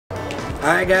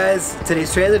Alright guys,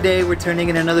 today's trailer day. We're turning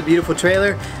in another beautiful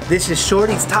trailer. This is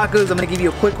Shorty's Tacos. I'm going to give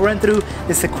you a quick run through.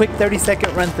 This is a quick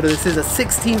 30-second run through. This is a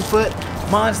 16-foot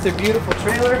monster beautiful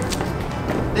trailer.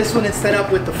 This one is set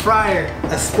up with the fryer,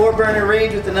 a 4-burner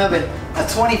range with an oven, a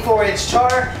 24-inch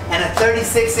char, and a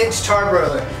 36-inch char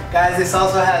broiler. Guys, this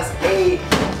also has a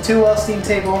 2-well steam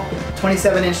table,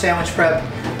 27-inch sandwich prep,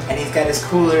 and he's got his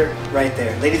cooler right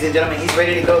there. Ladies and gentlemen, he's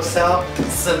ready to go sell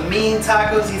some mean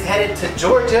tacos. He's headed to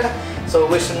Georgia, so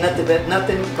wish him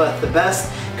nothing but the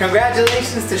best.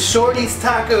 Congratulations to Shorty's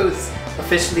Tacos.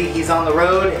 Officially, he's on the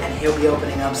road and he'll be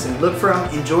opening up soon. Look for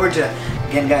him in Georgia.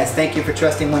 Again, guys, thank you for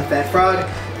trusting One Fat Frog.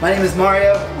 My name is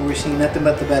Mario. We're wishing you nothing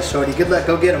but the best, Shorty. Good luck.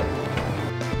 Go get him.